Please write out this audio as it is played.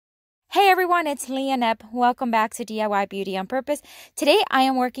Hey everyone, it's Leonette. Welcome back to DIY Beauty on Purpose. Today I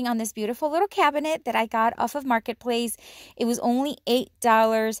am working on this beautiful little cabinet that I got off of Marketplace. It was only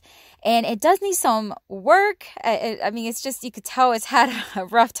 $8 and it does need some work. I mean, it's just, you could tell it's had a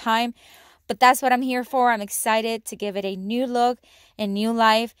rough time, but that's what I'm here for. I'm excited to give it a new look and new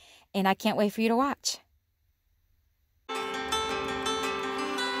life, and I can't wait for you to watch.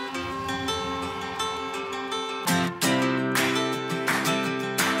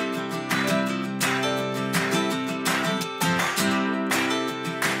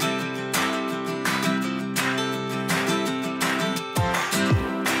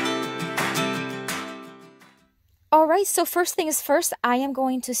 Alright, so first things first, I am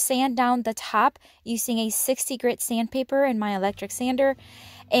going to sand down the top using a 60 grit sandpaper and my electric sander.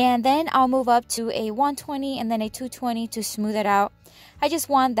 And then I'll move up to a 120 and then a 220 to smooth it out. I just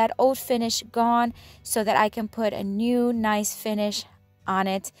want that old finish gone so that I can put a new nice finish on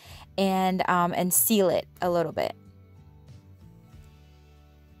it and seal it a little bit.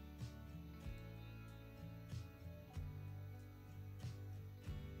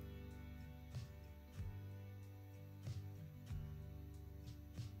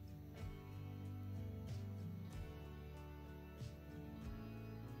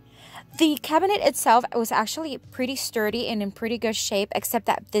 The cabinet itself was actually pretty sturdy and in pretty good shape, except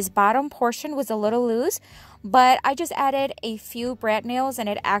that this bottom portion was a little loose, but I just added a few brad nails and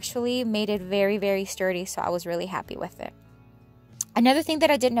it actually made it very, very sturdy, so I was really happy with it. Another thing that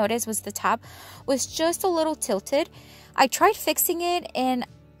I did notice was the top was just a little tilted. I tried fixing it and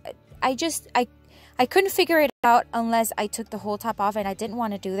I couldn't figure it out unless I took the whole top off, and I didn't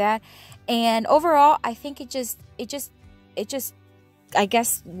want to do that. And overall, I think it just I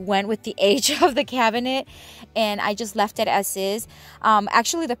guess went with the age of the cabinet, and I just left it as is.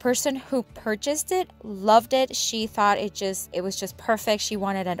 Actually, the person who purchased it loved it. She thought it was just perfect. She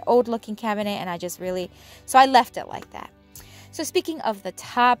wanted an old looking cabinet, and so I left it like that. So speaking of the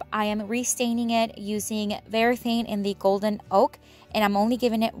top, I am restaining it using Verathane in the golden oak, and I'm only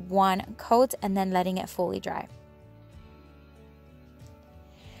giving it one coat and then letting it fully dry.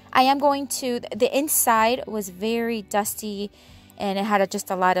 The inside was very dusty and it had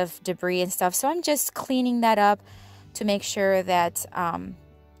just a lot of debris and stuff, so I'm just cleaning that up to make sure that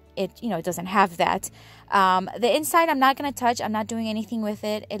it doesn't have that. The inside I'm not going to touch. I'm not doing anything with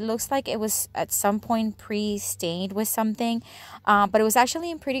it. It looks like it was at some point pre-stained with something, but it was actually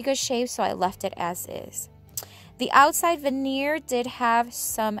in pretty good shape, so I left it as is. The outside veneer did have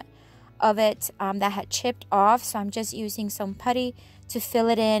some of it that had chipped off, so I'm just using some putty to fill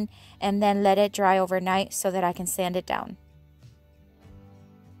it in and then let it dry overnight so that I can sand it down.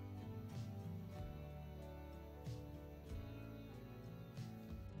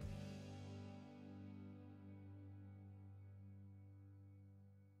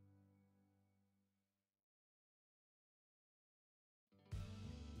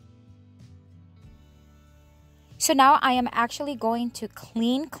 So now I am actually going to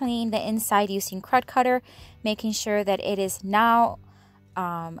clean the inside using crud cutter, making sure that it is now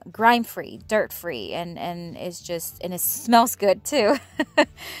grime free, dirt free, and it smells good too.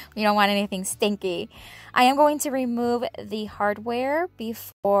 We don't want anything stinky. I am going to remove the hardware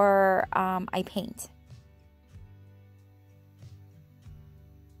before I paint.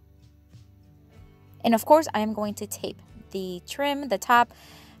 And of course I am going to tape the trim, the top,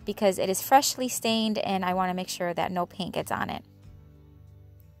 because it is freshly stained and I want to make sure that no paint gets on it.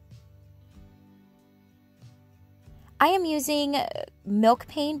 I am using Milk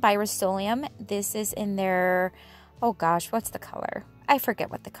Paint by Rustoleum. This is in their, oh gosh, what's the color? I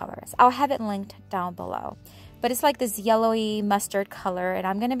forget what the color is. I'll have it linked down below. But it's like this yellowy mustard color, and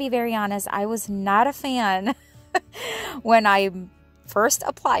I'm going to be very honest, I was not a fan when I first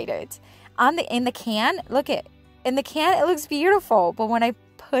applied it. In the can, in the can it looks beautiful, but when I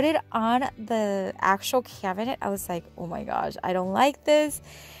put it on the actual cabinet, I was like, oh my gosh, I don't like this.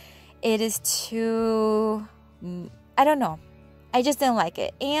 It is too, I don't know. I just didn't like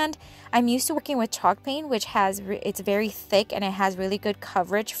it. And I'm used to working with chalk paint, which it's very thick and it has really good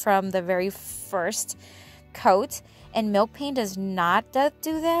coverage from the very first coat. And milk paint does not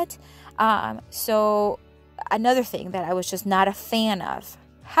do that. So another thing that I was just not a fan of.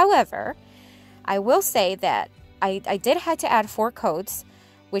 However, I will say that I did have to add 4 coats,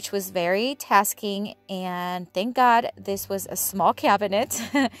 which was very tasking, and thank God this was a small cabinet.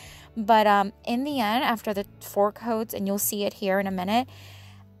 But in the end, after the 4 coats, and you'll see it here in a minute,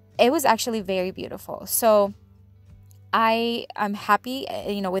 it was actually very beautiful. So I'm happy,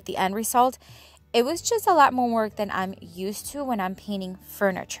 with the end result. It was just a lot more work than I'm used to when I'm painting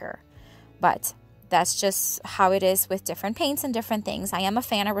furniture, but that's just how it is with different paints and different things. I am a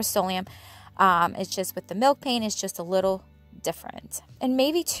fan of Rustoleum. It's just with the milk paint, it's just a little different. And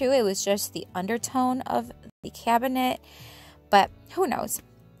maybe too, it was just the undertone of the cabinet, but who knows.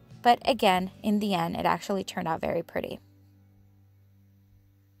 But again, in the end, it actually turned out very pretty.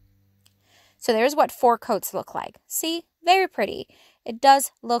 So there's what 4 coats look like. See, very pretty. It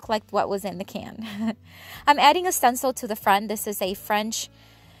does look like what was in the can. I'm adding a stencil to the front. This is a French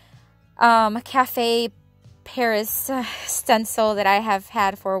Cafe Paris stencil that I have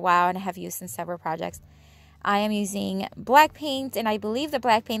had for a while and I have used in several projects. I am using black paint, and I believe the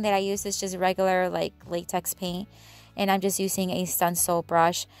black paint that I use is just regular like latex paint, and I'm just using a stencil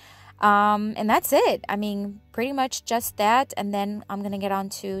brush. And that's it. I mean, pretty much just that, and then I'm going to get on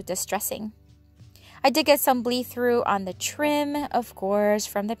to distressing. I did get some bleed through on the trim, of course,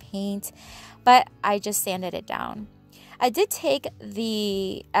 from the paint, but I just sanded it down. I did take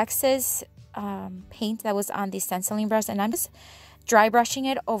the excess paint that was on the stenciling brush, and I'm just dry brushing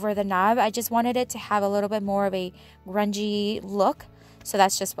it over the knob. I just wanted it to have a little bit more of a grungy look, so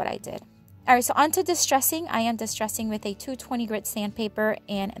that's just what I did. All right, so on to distressing. I am distressing with a 220 grit sandpaper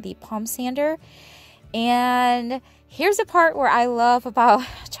and the palm sander. And here's the part where I love about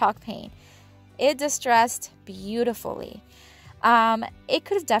chalk paint. It distressed beautifully. It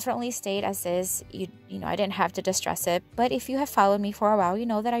could have definitely stayed as is. You know, I didn't have to distress it. But if you have followed me for a while, you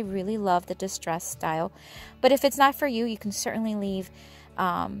know that I really love the distress style. But if it's not for you, you can certainly leave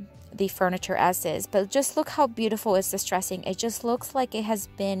the furniture as is. But just look how beautiful it's distressing. It just looks like it has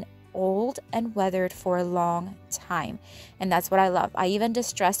been old and weathered for a long time, and that's what I love. I even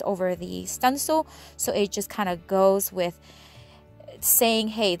distressed over the stencil, so it just kind of goes with saying,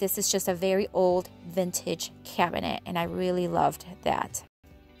 hey, this is just a very old vintage cabinet, and I really loved that.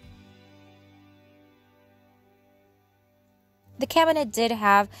 The cabinet did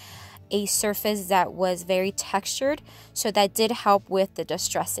have a surface that was very textured, so that did help with the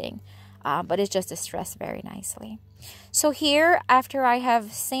distressing, but it just distressed very nicely. So here, after I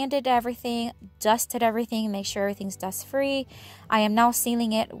have sanded everything, dusted everything, make sure everything's dust free, I am now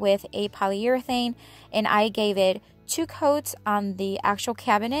sealing it with a polyurethane, and I gave it 2 coats on the actual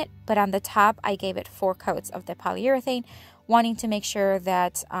cabinet, but on the top I gave it 4 coats of the polyurethane, wanting to make sure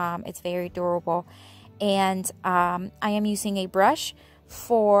that it's very durable. And I am using a brush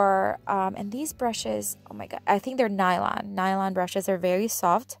for, and these brushes, oh my god, I think they're nylon brushes. Are very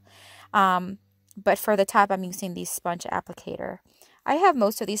soft. But for the top, I'm using the sponge applicator. I have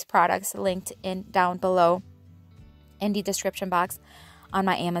most of these products linked in down below in the description box on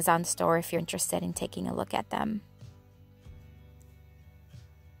my Amazon store if you're interested in taking a look at them.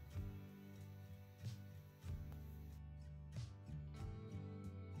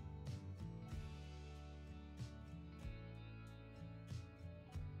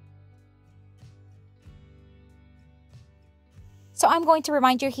 So I'm going to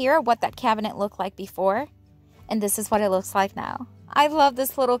remind you here what that cabinet looked like before, and this is what it looks like now. I love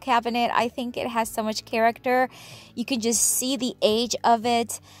this little cabinet. I think it has so much character. You can just see the age of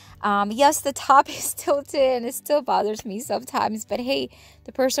it. Yes, the top is tilted and it still bothers me sometimes, but hey,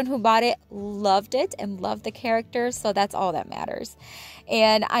 the person who bought it and loved the character, so that's all that matters.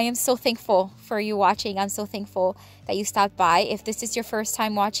 And I am so thankful for you watching. I'm so thankful that you stopped by. If this is your first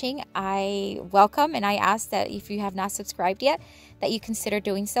time watching, I welcome, and I ask that if you have not subscribed yet, that you consider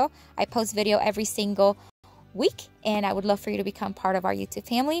doing so. I post video every single week, and I would love for you to become part of our YouTube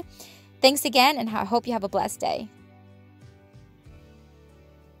family. Thanks again, and I hope you have a blessed day.